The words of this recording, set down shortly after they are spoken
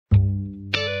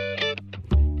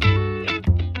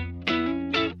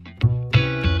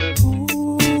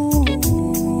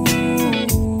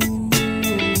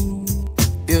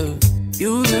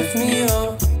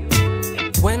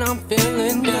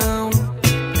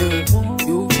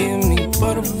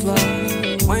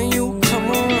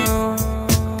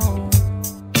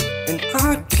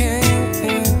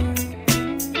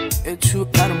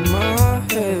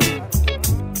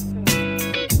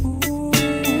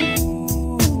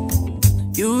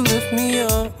lift me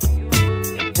up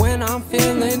when I'm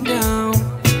feeling down.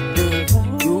 Yeah,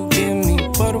 you give me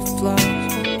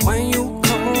butterflies when you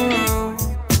come around,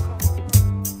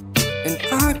 and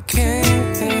I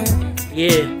can't.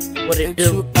 Yeah, what it get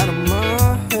do? you out of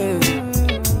my head.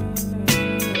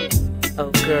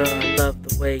 Oh girl, I love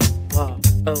the way you walk.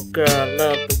 Oh girl, I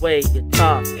love the way you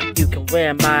talk. You can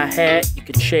wear my hat, you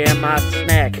can share my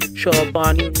snack. Show up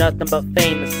on you nothing but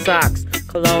famous socks.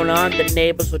 Cologne on, the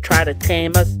neighbors will try to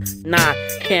tame us. Nah,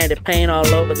 candy paint all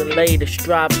over the latest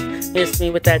drops. Miss me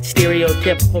with that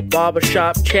stereotypical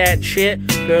barbershop chat shit.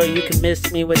 Girl, you can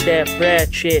miss me with that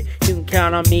Brad shit. You can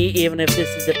count on me even if this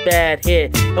is a bad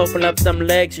hit. Open up them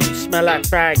legs and you smell like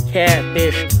fried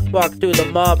catfish. Walk through the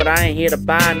mall, but I ain't here to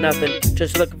buy nothing.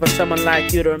 Just looking for someone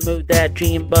like you to remove that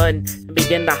jean button and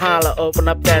begin to holler. Open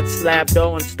up that slab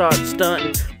door and start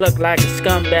stunting. Look like a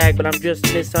scumbag, but I'm just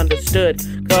misunderstood.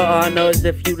 Girl, all I know is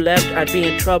if you left, I'd be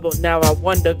in trouble. Now I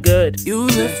wonder good. You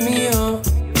lift me up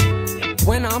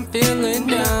when I'm feeling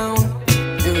down.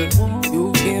 Yeah,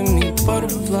 you give me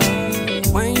butterflies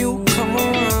when you come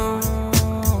around,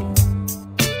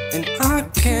 and I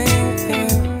can't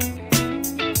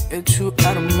get you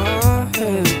out of my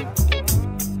head.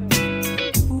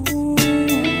 Ooh,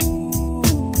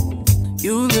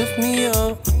 you lift me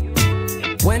up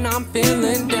when I'm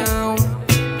feeling down.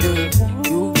 Yeah,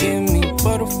 you give me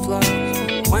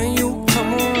butterflies when you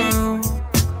come around,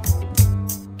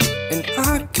 and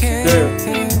I can't.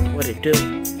 Girl, what it do?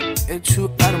 Get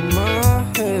you out of my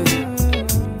head.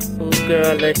 Ooh,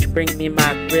 girl, let you bring me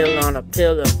my grill on a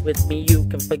pillow. With me, you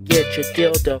can forget your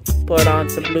dildo. Put on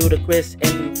some Ludacris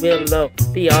and you will low.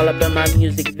 Be all up in my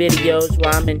music videos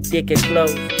while I'm in dick and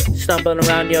clothes. Stumbling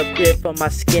around your crib for my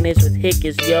skinnies with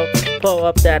hickeys, yo. Pull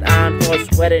up that iron horse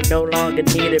wedding, no longer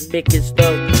needed Mickey's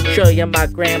though. Show you my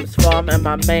grandma's farm and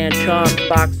my man charm.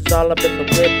 Boxes all up in the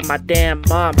whip, my damn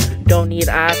mom. Don't need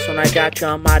ice when I got you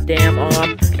on my damn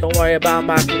arm. Don't worry about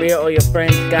my career or your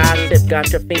friends' gossip.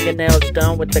 Got your fingernails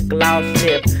done with the gloss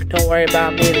tip. Don't worry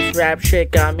about me, this rap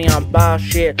shit got me on boss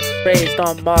shit. Raised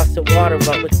on moss and water,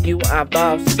 but with you I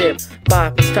bow sip.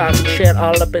 Boppers talking shit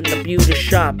all up in the beauty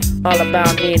shop. All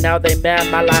about me, now they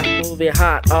mad, my life movie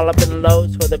hot. All up in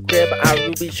Lowe's for the crib, I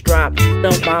rubies drop.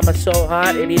 Little mama so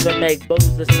hot, it even make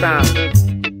boozers stop.